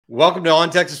Welcome to On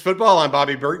Texas Football. I'm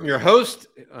Bobby Burton, your host,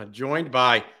 joined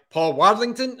by Paul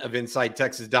Wadlington of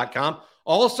InsideTexas.com,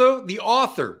 also the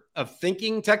author of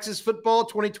Thinking Texas Football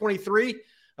 2023.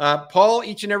 Paul,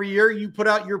 each and every year you put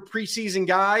out your preseason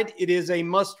guide. It is a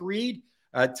must-read.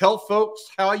 Tell folks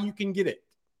how you can get it.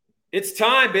 It's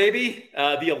time, baby.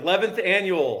 The 11th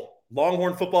annual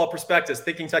Longhorn Football Prospectus,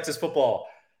 Thinking Texas Football.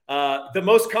 The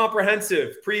most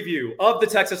comprehensive preview of the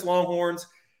Texas Longhorns.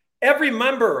 Every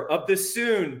member of the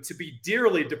soon-to-be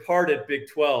dearly departed Big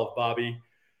 12, Bobby,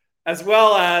 as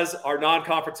well as our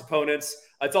non-conference opponents.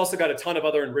 It's also got a ton of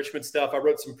other enrichment stuff. I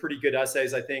wrote some pretty good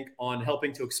essays, I think, on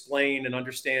helping to explain and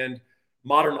understand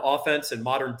modern offense and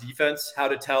modern defense, how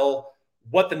to tell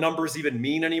what the numbers even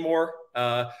mean anymore.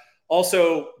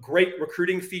 Also, great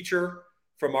recruiting feature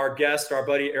from our guest, our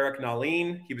buddy Eric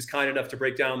Naline. He was kind enough to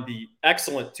break down the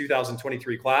excellent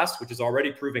 2023 class, which is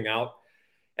already proving out.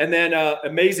 And then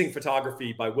amazing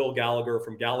photography by Will Gallagher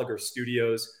from Gallagher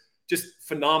Studios. Just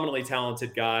phenomenally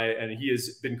talented guy, and he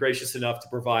has been gracious enough to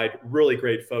provide really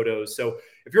great photos. So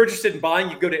if you're interested in buying,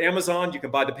 you can go to Amazon. You can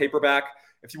buy the paperback.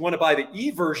 If you want to buy the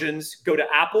e-versions, go to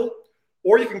Apple,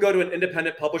 or you can go to an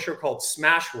independent publisher called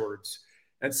Smashwords.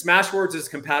 And Smashwords is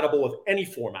compatible with any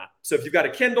format. So if you've got a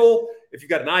Kindle, if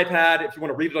you've got an iPad, if you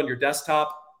want to read it on your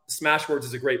desktop, Smashwords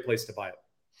is a great place to buy it.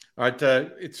 All right.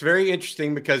 It's very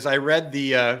interesting because I read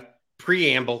the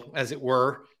preamble, as it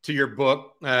were, to your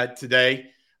book today,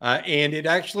 and it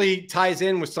actually ties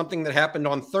in with something that happened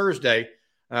on Thursday.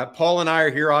 Paul and I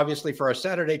are here, obviously, for our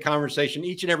Saturday conversation.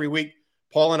 Each and every week,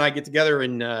 Paul and I get together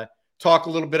and talk a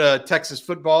little bit of Texas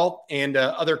football and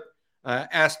other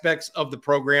aspects of the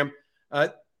program.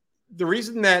 The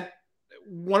reason that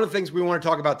one of the things we want to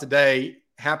talk about today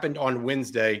happened on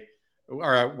Wednesday,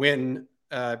 or when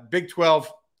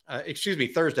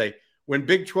Thursday, when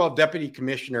Big 12 Deputy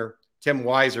Commissioner Tim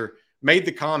Weiser made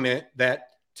the comment that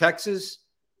Texas,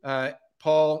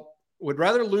 Paul, would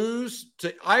rather lose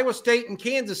to Iowa State and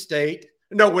Kansas State.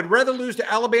 No, would rather lose to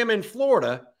Alabama and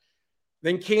Florida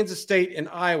than Kansas State and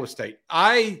Iowa State.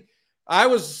 I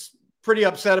was pretty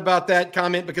upset about that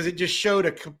comment because it just showed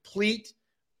a complete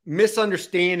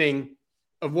misunderstanding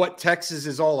of what Texas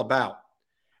is all about.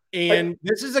 And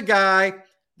this is a guy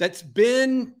that's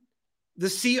been the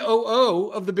COO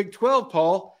of the Big 12,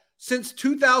 Paul, since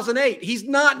 2008. He's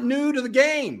not new to the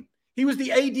game. He was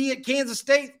the AD at Kansas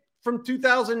State from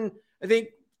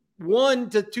 2001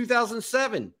 to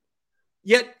 2007.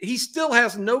 Yet he still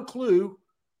has no clue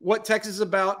what Texas is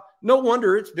about. No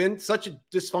wonder it's been such a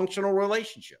dysfunctional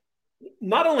relationship.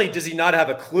 Not only does he not have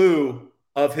a clue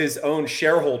of his own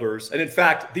shareholders, and in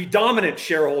fact, the dominant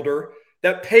shareholder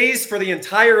that pays for the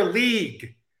entire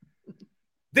league,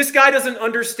 this guy doesn't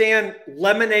understand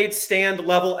lemonade stand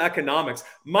level economics.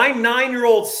 My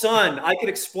 9-year-old son, I could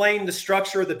explain the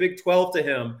structure of the Big 12 to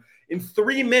him in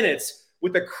 3 minutes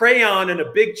with a crayon and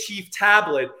a Big Chief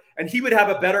tablet, and he would have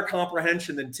a better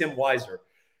comprehension than Tim Weiser.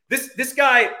 This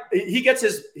guy, he gets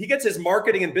his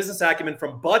marketing and business acumen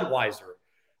from Budweiser.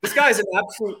 This guy is an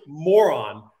absolute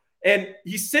moron, and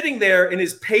he's sitting there in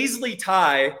his paisley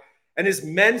tie and his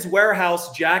Men's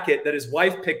Warehouse jacket that his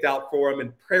wife picked out for him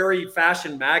in Prairie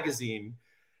Fashion Magazine.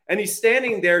 And he's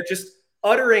standing there just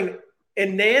uttering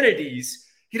inanities.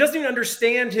 He doesn't even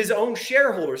understand his own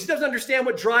shareholders. He doesn't understand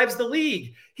what drives the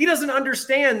league. He doesn't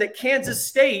understand that Kansas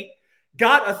State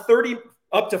got a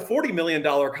up to $40 million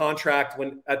contract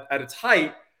when at its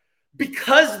height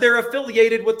because they're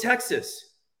affiliated with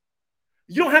Texas.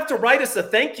 You don't have to write us a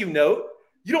thank you note.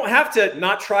 You don't have to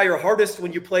not try your hardest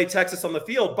when you play Texas on the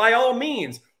field. By all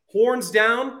means, horns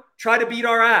down, try to beat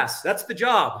our ass. That's the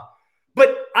job.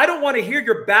 But I don't want to hear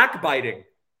your backbiting.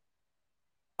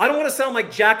 I don't want to sound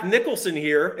like Jack Nicholson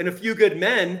here in A Few Good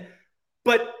Men,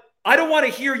 but I don't want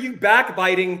to hear you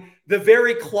backbiting the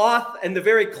very cloth and the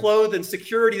very clothes and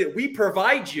security that we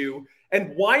provide you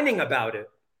and whining about it.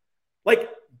 Like,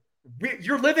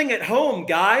 you're living at home,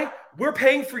 guy. We're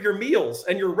paying for your meals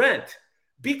and your rent.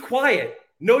 Be quiet.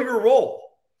 Know your role.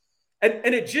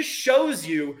 And it just shows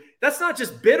you that's not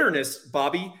just bitterness,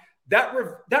 Bobby. That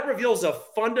reveals a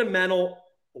fundamental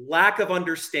lack of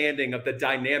understanding of the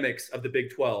dynamics of the Big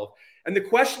 12. And the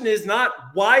question is not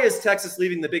why is Texas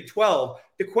leaving the Big 12?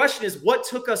 The question is what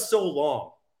took us so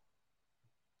long?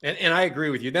 And I agree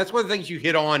with you. That's one of the things you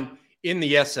hit on in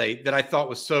the essay that I thought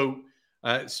was so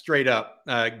straight up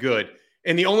good.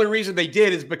 And the only reason they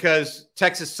did is because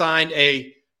Texas signed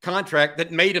a contract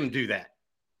that made them do that.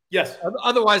 Yes.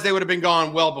 Otherwise, they would have been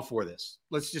gone well before this.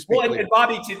 Let's just be clear. And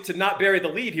Bobby, to not bury the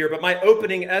lead here, but my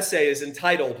opening essay is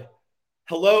entitled,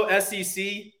 Hello, SEC,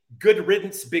 Good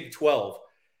Riddance, Big 12.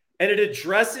 And it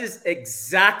addresses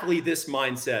exactly this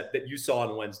mindset that you saw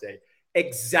on Wednesday.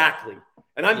 Exactly.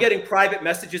 And I'm getting private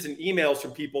messages and emails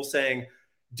from people saying,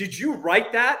 did you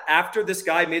write that after this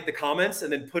guy made the comments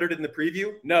and then put it in the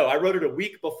preview? No, I wrote it a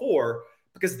week before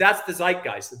because that's the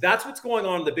zeitgeist. That's what's going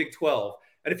on in the Big 12.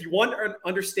 And if you want to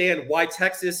understand why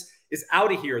Texas is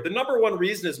out of here, the number one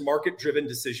reason is market-driven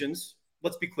decisions.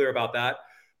 Let's be clear about that.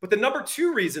 But the number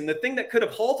two reason, the thing that could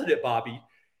have halted it, Bobby,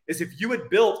 is if you had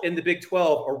built in the Big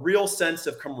 12 a real sense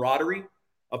of camaraderie,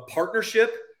 of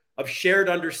partnership, of shared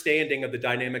understanding of the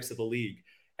dynamics of the league.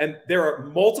 And there are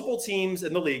multiple teams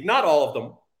in the league, not all of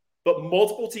them, but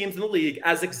multiple teams in the league,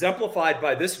 as exemplified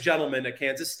by this gentleman at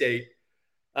Kansas State,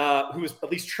 who was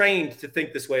at least trained to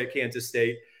think this way at Kansas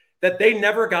State, that they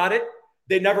never got it.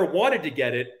 They never wanted to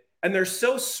get it. And they're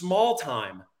so small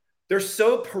time. They're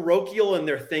so parochial in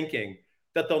their thinking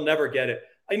that they'll never get it.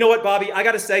 You know what, Bobby? I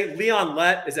got to say, Leon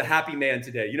Lett is a happy man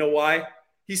today. You know why?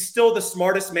 He's still the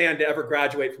smartest man to ever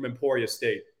graduate from Emporia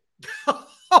State.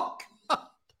 Oh, God.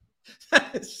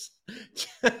 That is...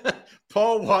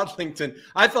 Paul Wadlington.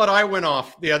 I thought I went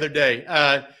off the other day.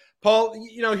 Paul,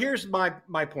 here's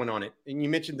my point on it. And you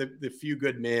mentioned the few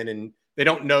good men, and they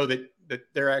don't know that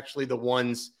they're actually the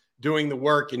ones doing the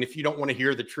work. And if you don't want to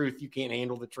hear the truth, you can't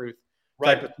handle the truth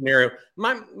type of scenario.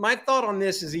 My thought on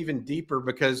this is even deeper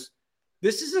because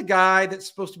this is a guy that's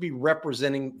supposed to be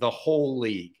representing the whole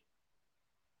league,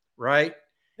 right?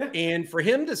 Yeah. And for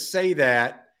him to say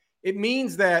that, it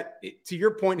means that, to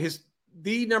your point,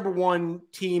 the number one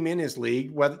team in his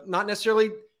league, whether not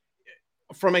necessarily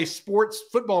from a sports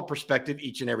football perspective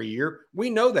each and every year.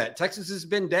 We know that Texas has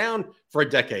been down for a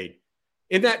decade.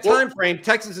 In that time frame,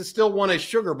 Texas has still won a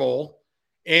Sugar Bowl.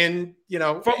 And,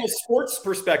 from a sports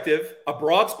perspective, a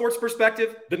broad sports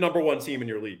perspective, the number one team in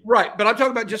your league. Right. But I'm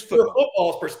talking about just football. From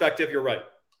football's perspective, you're right.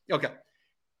 Okay.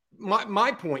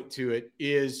 My point to it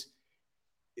is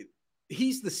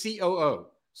he's the COO.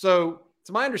 So,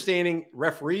 to my understanding,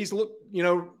 referees,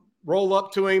 roll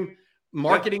up to him.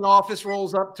 Marketing office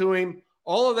rolls up to him.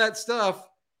 All of that stuff.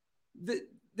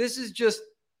 This is just,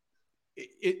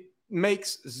 it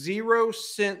makes zero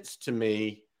sense to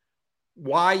me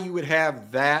why you would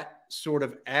have that sort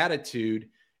of attitude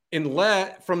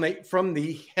from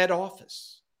the head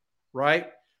office, right?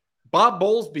 Bob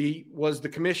Bowlesby was the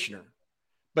commissioner,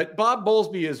 but Bob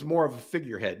Bowlesby is more of a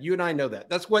figurehead. You and I know that.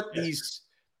 That's what these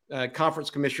conference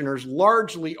commissioners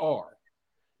largely are.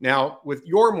 Now, with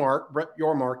Brett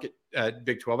Yormark at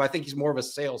Big 12, I think he's more of a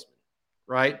salesman,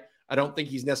 right? I don't think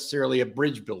he's necessarily a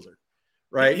bridge builder,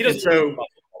 right? He doesn't.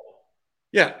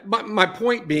 My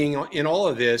point being in all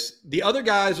of this, the other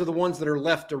guys are the ones that are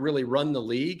left to really run the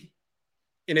league.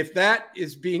 And if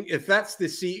that's the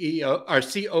CEO or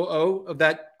COO of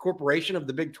that corporation of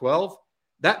the Big 12,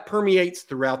 that permeates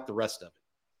throughout the rest of it.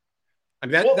 I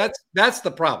mean, that's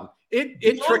the problem.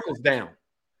 It trickles down.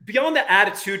 Beyond the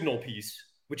attitudinal piece,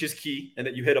 which is key and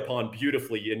that you hit upon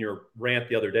beautifully in your rant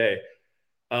the other day,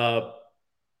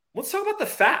 let's talk about the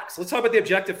facts. Let's talk about the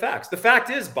objective facts. The fact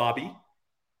is, Bobby,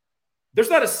 there's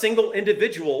not a single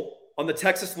individual on the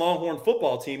Texas Longhorn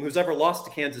football team who's ever lost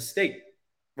to Kansas State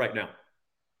right now.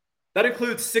 That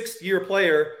includes sixth-year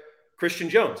player Christian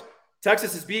Jones.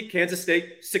 Texas has beat Kansas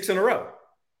State 6 in a row.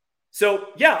 So,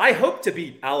 yeah, I hope to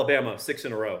beat Alabama 6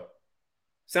 in a row.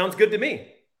 Sounds good to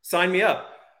me. Sign me up.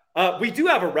 We do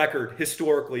have a record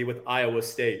historically with Iowa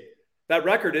State. That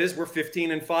record is we're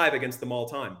 15-5 against them all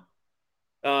time.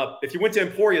 If you went to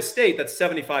Emporia State, that's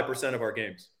 75% of our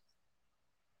games.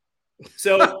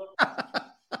 So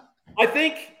I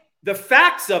think the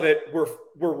facts of it were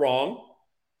wrong.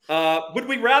 Would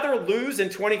we rather lose in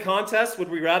 20 contests? Would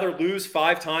we rather lose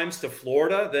 5 times to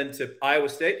Florida than to Iowa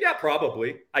State? Yeah,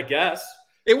 probably, I guess.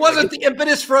 It wasn't the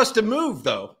impetus for us to move,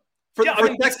 though. For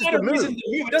Texas to move.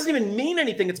 It doesn't even mean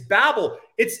anything. It's babble.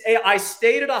 I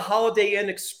stayed at a Holiday Inn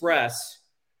Express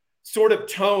sort of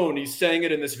tone. He's saying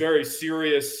it in this very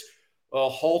serious,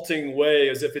 halting way,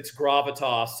 as if it's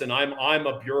gravitas, and I'm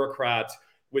a bureaucrat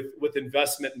with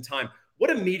investment and time. What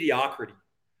a mediocrity.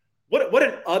 What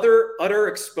an utter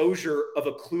exposure of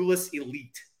a clueless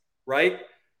elite, right?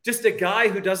 Just a guy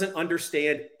who doesn't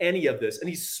understand any of this, and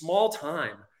he's small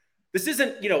time. This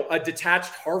isn't, a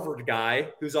detached Harvard guy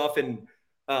who's off in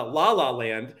La La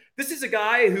Land. This is a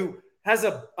guy who has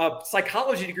a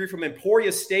psychology degree from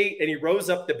Emporia State, and he rose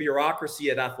up the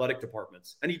bureaucracy at athletic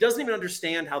departments, and he doesn't even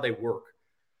understand how they work.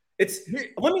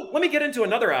 Let me get into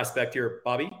another aspect here,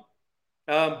 Bobby.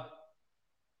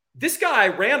 This guy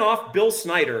ran off Bill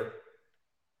Snyder,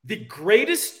 the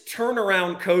greatest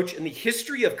turnaround coach in the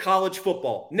history of college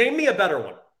football. Name me a better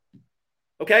one.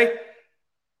 Okay?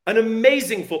 An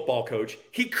amazing football coach.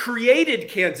 He created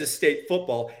Kansas State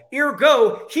football.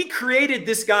 Ergo, he created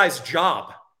this guy's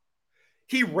job.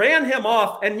 He ran him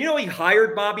off. And you know he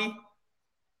hired, Bobby?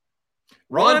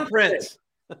 Ron Prince.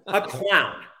 A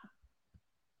clown.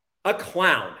 A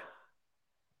clown.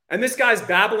 And this guy's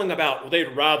babbling about, well,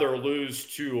 they'd rather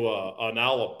lose to an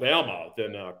Alabama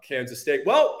than Kansas State.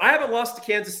 Well, I haven't lost to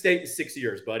Kansas State in 6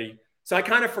 years, buddy. So I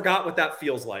kind of forgot what that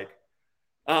feels like.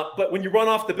 But when you run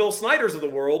off the Bill Snyders of the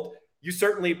world, you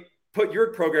certainly put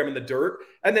your program in the dirt.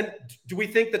 And then do we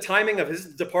think the timing of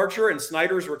his departure and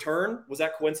Snyder's return, was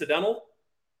that coincidental?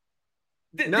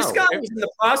 No. This guy was in the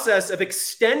process of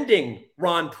extending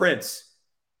Ron Prince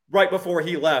right before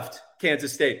he left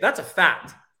Kansas State. That's a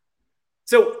fact.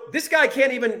 So this guy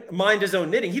can't even mind his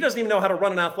own knitting. He doesn't even know how to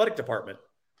run an athletic department.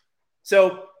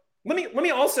 So let me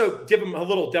also give him a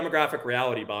little demographic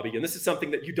reality, Bobby. And this is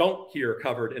something that you don't hear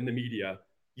covered in the media.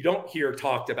 You don't hear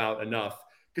talked about enough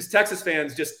because Texas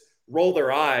fans just roll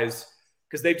their eyes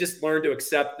because they've just learned to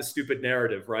accept the stupid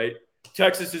narrative, right?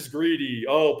 Texas is greedy.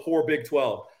 Oh, poor Big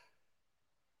 12.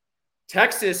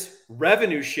 Texas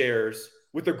revenue shares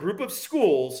with a group of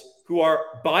schools who are,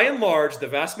 by and large, the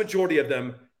vast majority of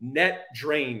them, net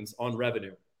drains on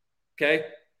revenue. Okay.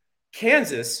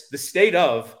 Kansas, the state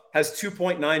of, has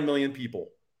 2.9 million people.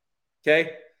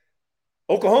 Okay.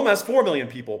 Oklahoma has 4 million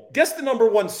people. Guess the number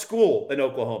one school in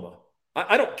Oklahoma.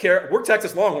 I don't care. We're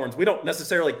Texas Longhorns. We don't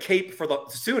necessarily cape for the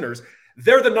Sooners.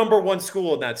 They're the number one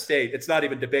school in that state. It's not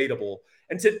even debatable.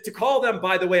 And to call them,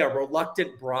 by the way, a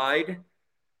reluctant bride,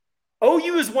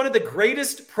 OU is one of the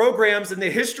greatest programs in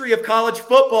the history of college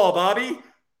football, Bobby.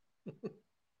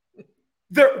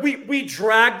 We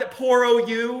dragged the poor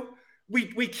OU.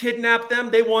 We kidnapped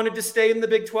them. They wanted to stay in the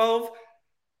Big 12.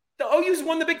 The OU's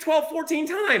won the Big 12 14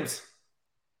 times.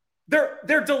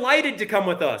 They're delighted to come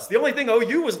with us. The only thing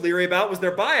OU was leery about was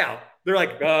their buyout. They're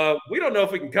like, we don't know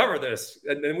if we can cover this.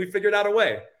 And then we figured out a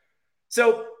way.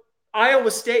 So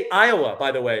Iowa,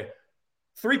 by the way,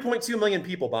 3.2 million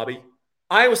people, Bobby.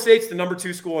 Iowa State's the number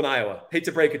 2 school in Iowa. Hate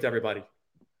to break it to everybody.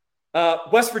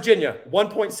 West Virginia,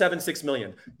 1.76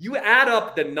 million. You add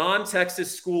up the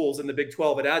non-Texas schools in the Big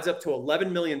 12, it adds up to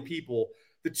 11 million people.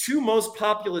 The 2 most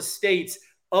populous states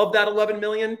of that 11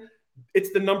 million,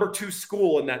 it's the number 2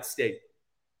 school in that state.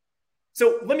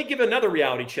 So let me give another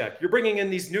reality check. You're bringing in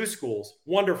these new schools.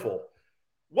 Wonderful.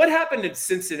 What happened in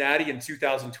Cincinnati in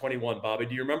 2021, Bobby?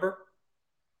 Do you remember?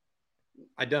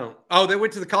 I don't. Oh, they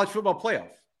went to the college football playoff.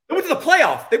 They went to the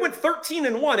playoff. They went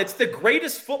 13-1. It's the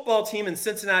greatest football team in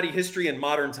Cincinnati history in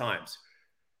modern times.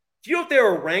 Do you know what they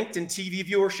were ranked in TV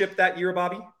viewership that year,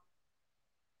 Bobby?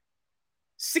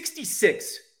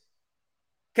 66.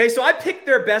 Okay, so I picked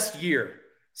their best year.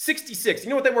 66. You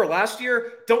know what they were last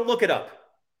year? Don't look it up.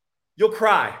 You'll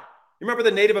cry. You remember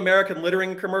the Native American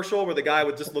littering commercial where the guy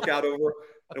would just look out over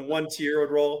and one tear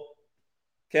would roll?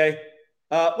 Okay.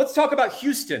 Let's talk about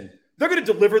Houston. They're going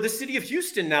to deliver the city of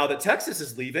Houston now that Texas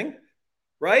is leaving,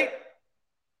 right?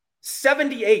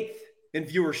 78th in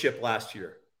viewership last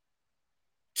year.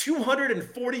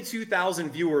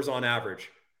 242,000 viewers on average.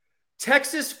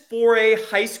 Texas 4A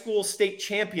high school state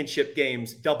championship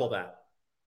games, double that.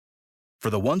 For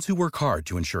the ones who work hard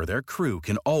to ensure their crew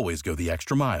can always go the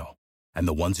extra mile, and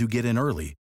the ones who get in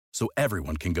early so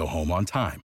everyone can go home on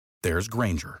time, there's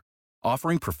Grainger,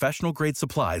 offering professional-grade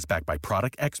supplies backed by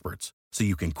product experts so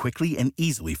you can quickly and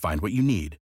easily find what you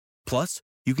need. Plus,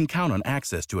 you can count on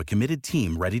access to a committed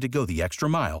team ready to go the extra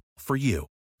mile for you.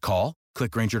 Call,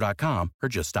 click Grainger.com, or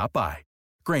just stop by.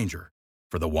 Grainger,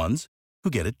 for the ones who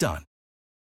get it done.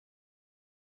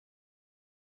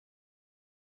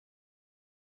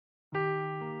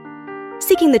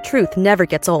 Seeking the truth never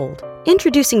gets old.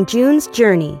 Introducing June's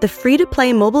Journey, the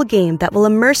free-to-play mobile game that will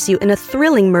immerse you in a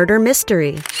thrilling murder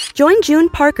mystery. Join June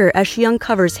Parker as she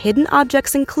uncovers hidden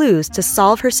objects and clues to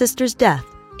solve her sister's death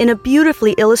in a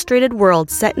beautifully illustrated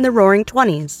world set in the Roaring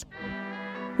 '20s.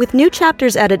 With new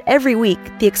chapters added every week,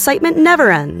 the excitement never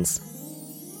ends.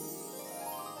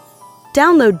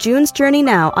 Download June's Journey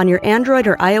now on your Android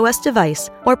or iOS device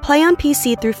or play on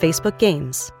PC through Facebook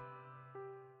Games.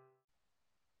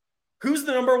 Who's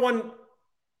the number one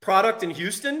product in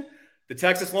Houston? The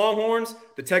Texas Longhorns,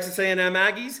 the Texas A&M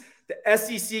Aggies, the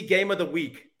SEC Game of the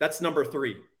Week. That's number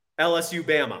 3. LSU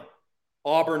Bama,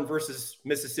 Auburn versus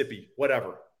Mississippi,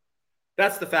 whatever.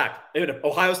 That's the fact. If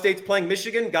Ohio State's playing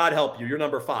Michigan, God help you. You're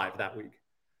number 5 that week.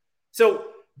 So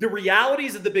the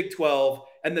realities of the Big 12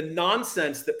 and the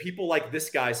nonsense that people like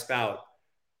this guy spout,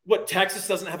 what Texas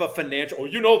doesn't have a financial,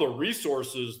 the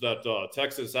resources that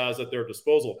Texas has at their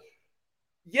disposal.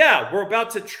 Yeah, we're about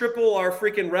to triple our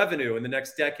freaking revenue in the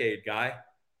next decade, guy.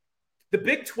 The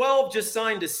Big 12 just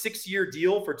signed a 6-year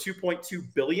deal for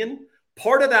 $2.2 billion.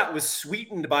 Part of that was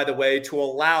sweetened, by the way, to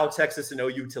allow Texas and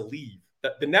OU to leave.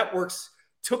 The networks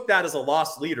took that as a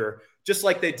loss leader, just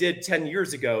like they did 10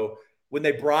 years ago when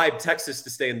they bribed Texas to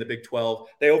stay in the Big 12.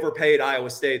 They overpaid Iowa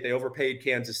State. They overpaid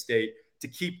Kansas State to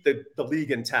keep the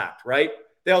league intact, right?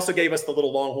 They also gave us the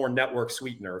little Longhorn network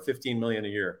sweetener, $15 million a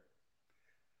year.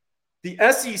 The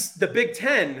SEC, the Big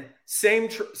 10, same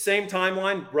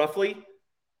timeline, roughly.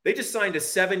 They just signed a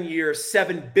 7-year,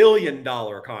 $7 billion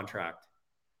contract.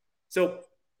 So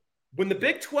when the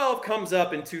Big 12 comes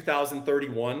up in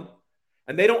 2031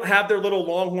 and they don't have their little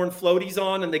Longhorn floaties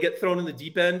on and they get thrown in the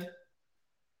deep end,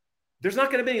 there's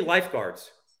not going to be any lifeguards.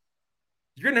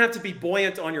 You're going to have to be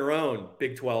buoyant on your own,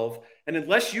 Big 12. And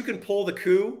unless you can pull the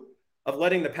coup of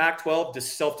letting the Pac-12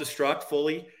 just self-destruct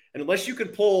fully, and unless you can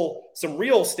pull some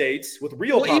real states with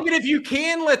real even if you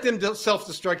can let them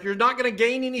self-destruct, you're not going to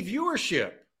gain any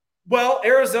viewership. Well,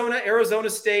 Arizona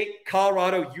State,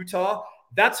 Colorado, Utah,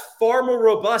 that's far more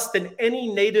robust than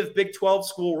any native Big 12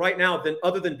 school right now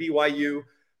other than BYU,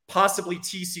 possibly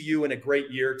TCU in a great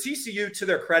year. TCU, to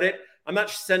their credit, I'm not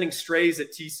sending strays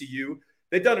at TCU.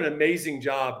 They've done an amazing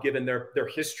job given their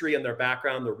history and their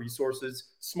background, their resources.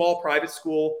 Small private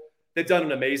school, they've done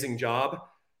an amazing job.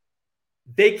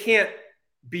 They can't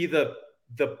be the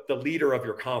leader of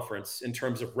your conference in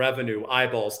terms of revenue,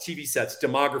 eyeballs, TV sets,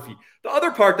 demography. The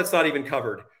other part that's not even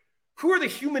covered, who are the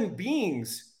human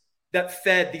beings that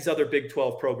fed these other Big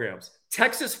 12 programs?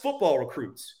 Texas football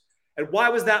recruits. And why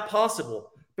was that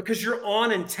possible? Because you're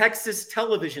on in Texas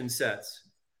television sets.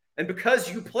 And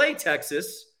because you play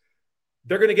Texas,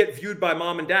 they're going to get viewed by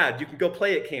mom and dad. You can go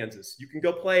play at Kansas. You can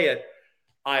go play at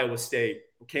Iowa State,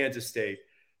 Kansas State.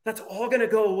 That's all going to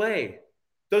go away.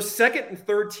 Those second and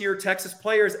third tier Texas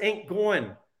players ain't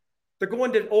going. They're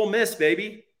going to Ole Miss,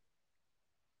 baby.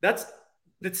 The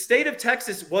state of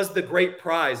Texas was the great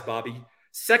prize, Bobby.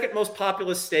 Second most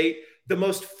populous state, the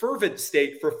most fervent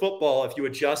state for football if you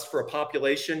adjust for a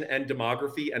population and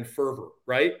demography and fervor,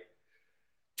 right?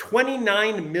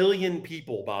 29 million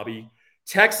people, Bobby.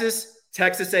 Texas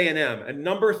A&M. And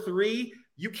number 3,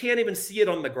 you can't even see it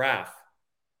on the graph.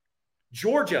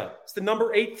 Georgia, it's the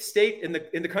number 8th state in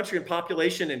the country in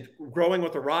population and growing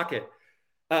with a rocket.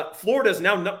 Florida is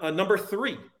now number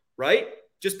 3, right?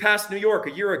 Just past New York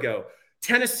a year ago.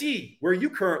 Tennessee, where you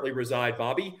currently reside,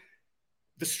 Bobby,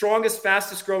 the strongest,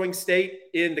 fastest growing state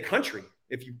in the country,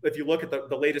 if you look at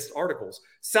the latest articles.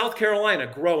 South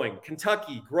Carolina, growing.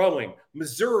 Kentucky, growing.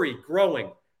 Missouri,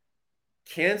 growing.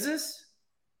 Kansas,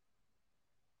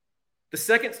 the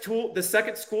second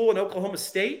school in Oklahoma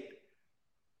State.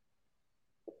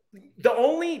 The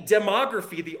only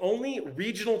demography, the only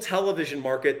regional television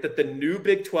market that the new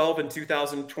Big 12 in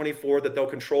 2024 that they'll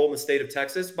control in the state of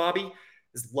Texas, Bobby,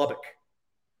 is Lubbock.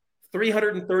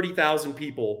 330,000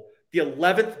 people, the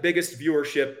 11th biggest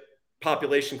viewership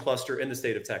population cluster in the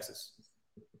state of Texas.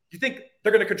 You think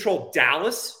they're going to control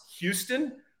Dallas,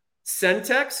 Houston,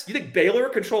 Centex? You think Baylor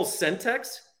controls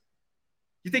Centex?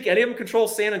 You think any of them control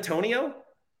San Antonio?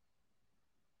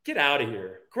 Get out of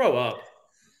here. Grow up.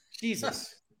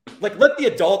 Jesus. Like, let the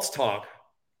adults talk.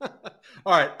 All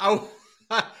right.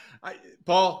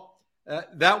 Paul,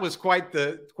 that was quite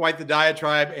the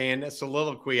diatribe and a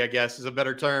soliloquy, I guess, is a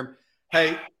better term.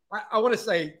 Hey, I want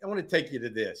to take you to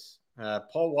this.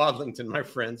 Paul Wadlington, my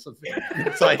friend,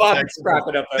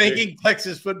 thinking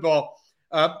Texas football.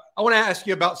 I want to ask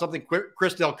you about something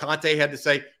Chris Del Conte had to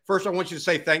say. First, I want you to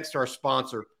say thanks to our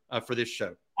sponsor for this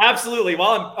show. Absolutely.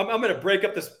 Well, I'm going to break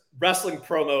up this wrestling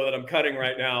promo that I'm cutting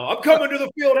right now. I'm coming to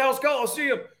the Fieldhouse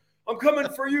Coliseum. I'm coming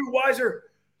for you, Weiser.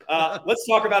 Let's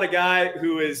talk about a guy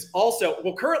who is also,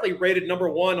 currently rated number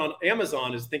 1 on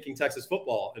Amazon as Thinking Texas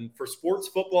Football and for sports,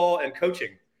 football, and coaching.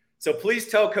 So please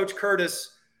tell Coach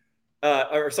Curtis,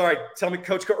 tell me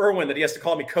Coach Irwin that he has to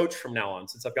call me Coach from now on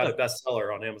since I've got a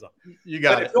bestseller on Amazon. You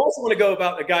got it. If you also want to go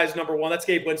about a guy's number 1, that's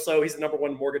Gabe Winslow. He's the number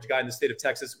 1 mortgage guy in the state of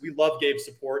Texas. We love Gabe's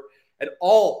support. And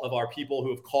all of our people who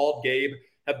have called Gabe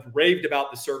have raved about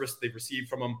the service they've received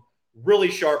from him. Really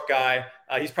sharp guy.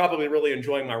 He's probably really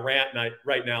enjoying my rant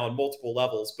right now on multiple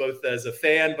levels, both as a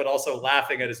fan, but also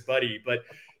laughing at his buddy. But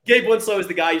Gabe Winslow is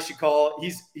the guy you should call.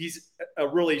 He's a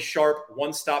really sharp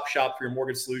one-stop shop for your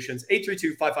mortgage solutions.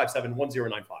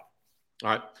 832-557-1095.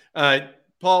 All right.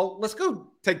 Paul, let's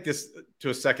go take this to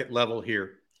a second level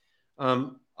here.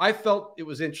 I felt it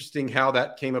was interesting how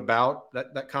that came about,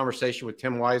 that conversation with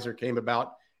Tim Weiser came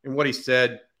about and what he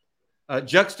said,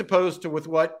 juxtaposed with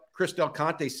what Chris Del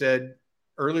Conte said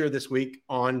earlier this week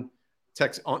in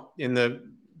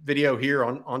the video here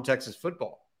on Texas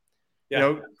football. Yeah. You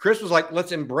know, Chris was like,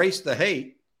 let's embrace the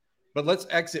hate, but let's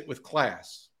exit with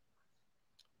class.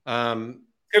 It's going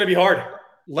to be hard.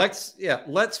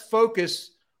 Let's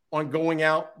focus on going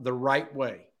out the right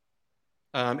way.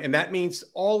 And that means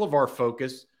all of our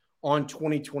focus on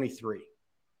 2023.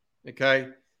 Okay.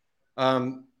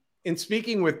 In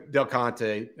speaking with Del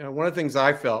Conte, one of the things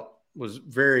I felt was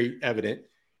very evident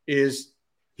is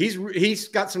he's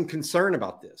got some concern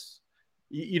about this.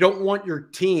 You don't want your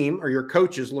team or your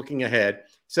coaches looking ahead.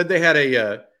 Said they had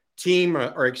a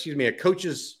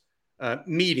coaches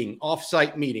meeting,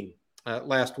 offsite meeting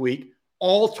last week,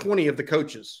 all 20 of the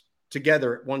coaches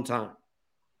together at one time.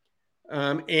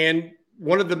 And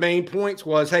one of the main points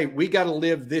was, hey, we got to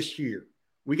live this year.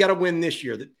 We got to win this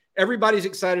year. Everybody's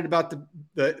excited about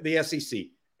the SEC.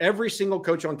 Every single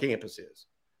coach on campus is.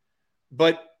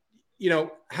 But,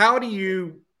 how do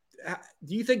you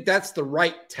think that's the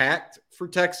right tact for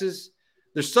Texas?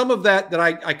 There's some of that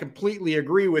I completely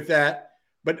agree with that,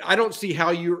 but I don't see how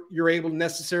you're able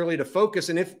necessarily to focus.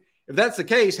 And if that's the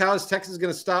case, how is Texas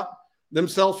going to stop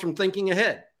themselves from thinking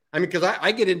ahead? I mean, because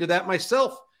I get into that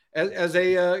myself as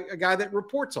a guy that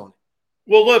reports on it.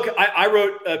 Well, look, I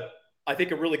wrote, I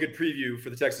think, a really good preview for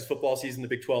the Texas football season, the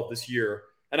Big 12 this year.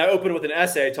 And I opened with an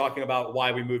essay talking about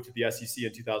why we moved to the SEC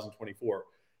in 2024.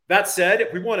 That said,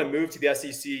 if we want to move to the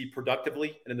SEC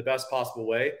productively and in the best possible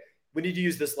way, we need to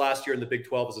use this last year in the Big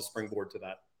 12 as a springboard to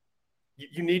that.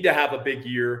 You need to have a big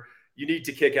year. You need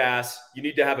to kick ass. You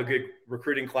need to have a good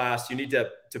recruiting class. You need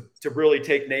to really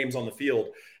take names on the field.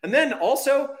 And then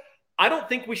also, I don't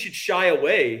think we should shy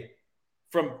away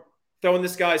from throwing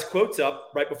this guy's quotes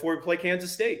up right before we play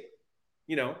Kansas State.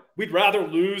 We'd rather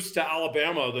lose to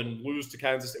Alabama than lose to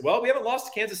Kansas State. Well, we haven't lost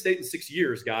to Kansas State in 6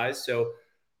 years, guys. So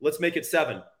let's make it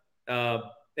 7. I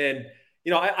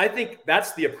think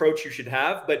that's the approach you should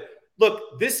have. But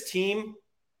look, this team,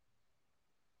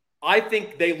 I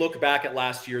think they look back at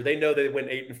last year. They know they went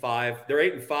 8-5.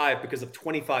 They're 8-5 because of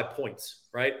 25 points,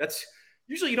 right? That's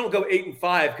usually you don't go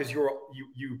 8-5 because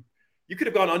you could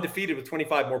have gone undefeated with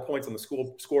 25 more points on the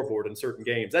school scoreboard in certain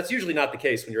games. That's usually not the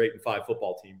case when you're 8-5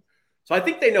 football team. So I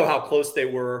think they know how close they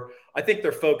were. I think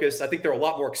they're focused. I think they're a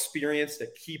lot more experienced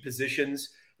at key positions.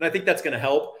 And I think that's going to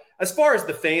help. As far as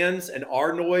the fans and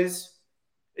our noise,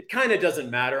 it kind of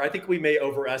doesn't matter. I think we may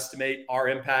overestimate our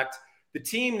impact. The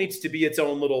team needs to be its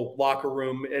own little locker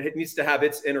room. It needs to have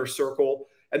its inner circle.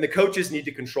 And the coaches need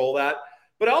to control that.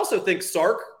 But I also think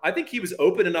Sark, I think he was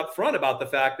open and upfront about the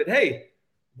fact that, hey,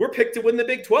 we're picked to win the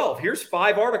Big 12. Here's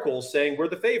 5 articles saying we're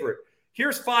the favorite.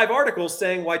 Here's 5 articles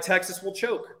saying why Texas will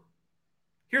choke.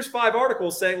 Here's 5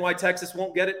 articles saying why Texas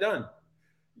won't get it done.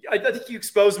 I think you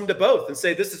expose them to both and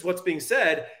say, this is what's being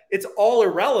said. It's all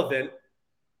irrelevant.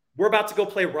 We're about to go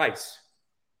play Rice.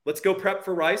 Let's go prep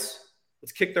for Rice.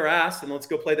 Let's kick their ass and let's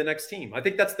go play the next team. I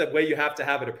think that's the way you have to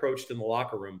have it approached in the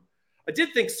locker room. I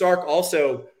did think Sark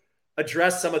also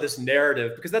addressed some of this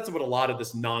narrative because that's what a lot of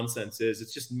this nonsense is.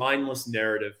 It's just mindless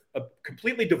narrative,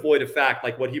 completely devoid of fact,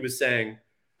 like what he was saying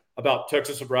about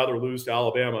Texas would rather lose to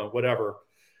Alabama, whatever.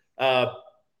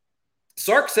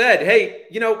 Sark said, hey,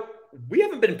 we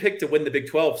haven't been picked to win the Big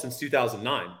 12 since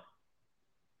 2009.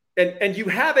 And you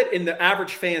have it in the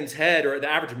average fan's head or the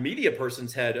average media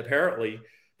person's head, apparently,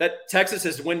 that Texas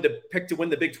has picked to win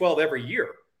the Big 12 every year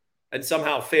and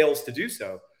somehow fails to do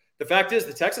so. The fact is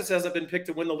that Texas hasn't been picked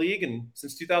to win the league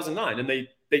since 2009, and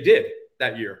they did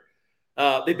that year.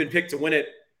 They've been picked to win it,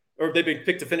 or they've been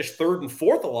picked to finish 3rd and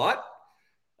 4th a lot.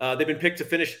 They've been picked to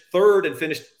finish 3rd and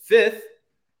finish 5th.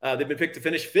 They've been picked to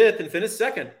finish 5th and finish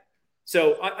 2nd.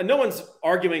 So no one's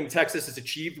arguing Texas has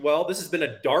achieved well. This has been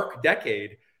a dark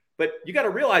decade. But you got to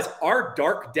realize our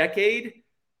dark decade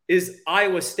is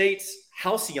Iowa State's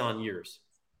halcyon years.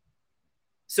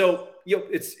 So,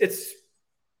 it's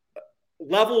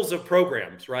levels of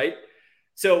programs, right?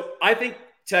 So I think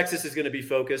Texas is going to be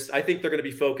focused. I think they're going to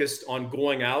be focused on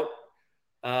going out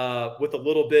with a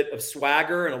little bit of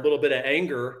swagger and a little bit of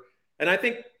anger. And I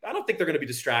don't think they're going to be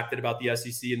distracted about the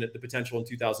SEC and the potential in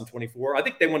 2024. I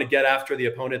think they want to get after the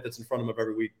opponent that's in front of them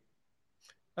every week.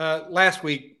 Last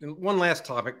week, one last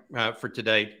topic for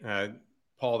today,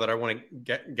 Paul, that I want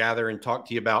to gather and talk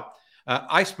to you about.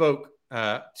 I spoke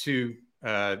to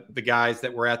the guys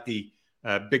that were at the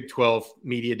Big 12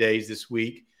 media days this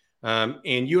week.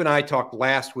 And you and I talked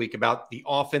last week about the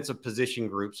offensive position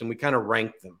groups, and we kind of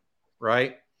ranked them,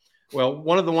 right? Well,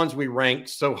 one of the ones we ranked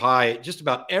so high, just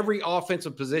about every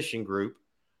offensive position group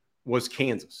was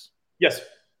Kansas. Yes.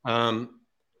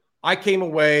 I came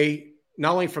away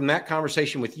not only from that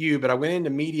conversation with you, but I went into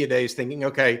media days thinking,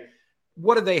 okay,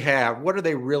 what do they have? What do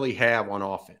they really have on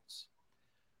offense?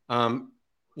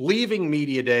 Leaving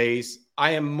media days,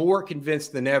 I am more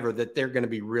convinced than ever that they're going to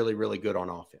be really, really good on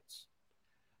offense.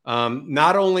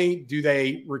 Not only do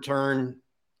they return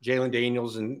Jalen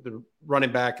Daniels and the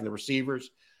running back and the receivers,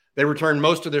 they return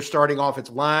most of their starting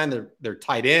offensive line, their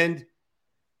tight end,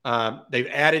 They've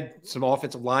added some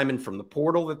offensive linemen from the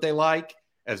portal that they like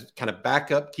as kind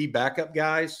of key backup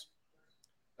guys.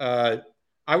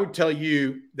 I would tell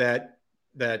you that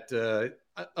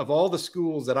of all the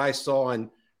schools that I saw and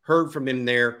heard from in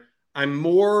there, I'm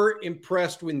more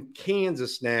impressed with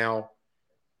Kansas now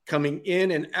coming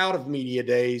in and out of media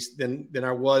days than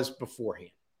I was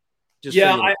beforehand.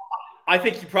 I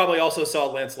think you probably also saw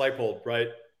Lance Leipold, right?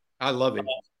 I love him.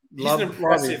 He's an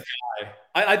impressive guy.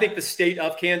 I think the state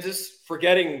of Kansas,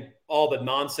 forgetting all the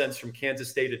nonsense from Kansas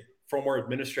State former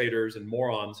administrators and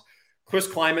morons, Chris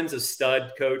Kleiman's a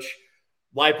stud coach.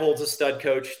 Leipold's a stud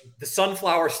coach. The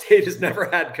Sunflower State has never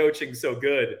had coaching so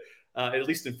good, at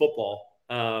least in football.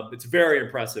 It's very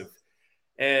impressive.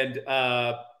 And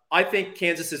I think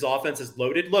Kansas's offense is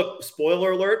loaded. Look,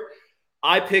 spoiler alert,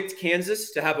 I picked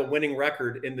Kansas to have a winning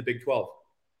record in the Big 12.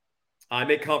 I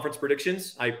make conference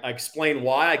predictions. I explain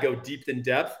why. I go deep in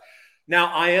depth. Now,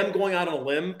 I am going out on a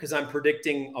limb because I'm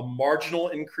predicting a marginal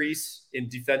increase in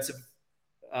defensive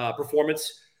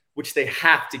performance, which they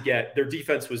have to get. Their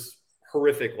defense was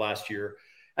horrific last year.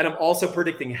 And I'm also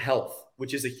predicting health,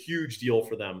 which is a huge deal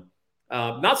for them.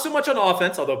 Not so much on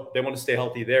offense, although they want to stay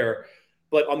healthy there,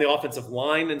 but on the offensive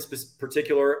line in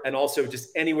particular, and also just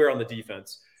anywhere on the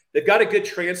defense. They've got a good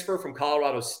transfer from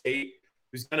Colorado State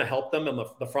who's going to help them on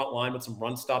the front line with some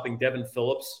run stopping. Devin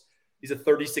Phillips. He's a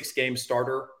 36-game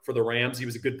starter for the Rams. He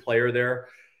was a good player there.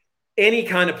 Any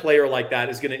kind of player like that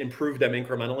is going to improve them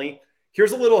incrementally.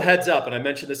 Here's a little heads up, and I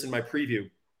mentioned this in my preview.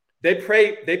 They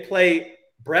play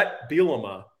Brett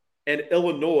Bielema and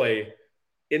Illinois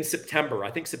in September.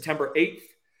 I think September 8th.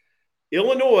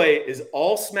 Illinois is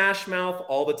all smash mouth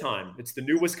all the time. It's the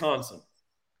new Wisconsin.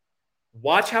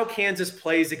 Watch how Kansas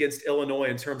plays against Illinois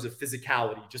in terms of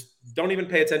physicality. Just don't even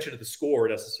pay attention to the score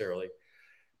necessarily.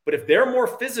 But if they're more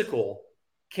physical,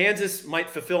 Kansas might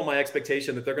fulfill my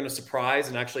expectation that they're going to surprise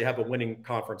and actually have a winning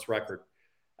conference record.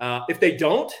 If they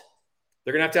don't,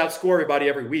 they're going to have to outscore everybody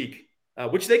every week,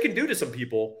 which they can do to some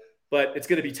people, but it's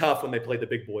going to be tough when they play the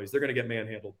big boys. They're going to get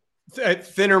manhandled.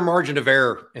 Thinner margin of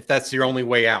error if that's your only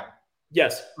way out.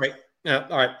 Yes. Right.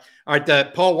 All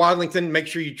right. Paul Wadlington, make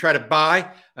sure you try to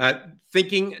buy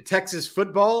Thinking Texas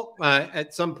Football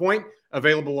at some point,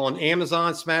 available on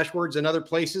Amazon, Smashwords, and other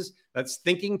places. That's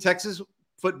Thinking Texas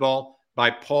Football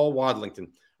by Paul Wadlington.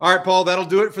 All right, Paul, that'll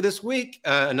do it for this week.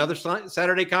 Another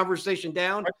Saturday conversation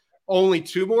down. Right. Only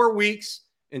 2 more weeks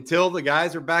until the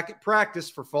guys are back at practice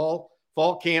for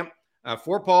fall camp.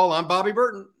 For Paul, I'm Bobby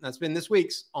Burton. That's been this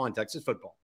week's On Texas Football.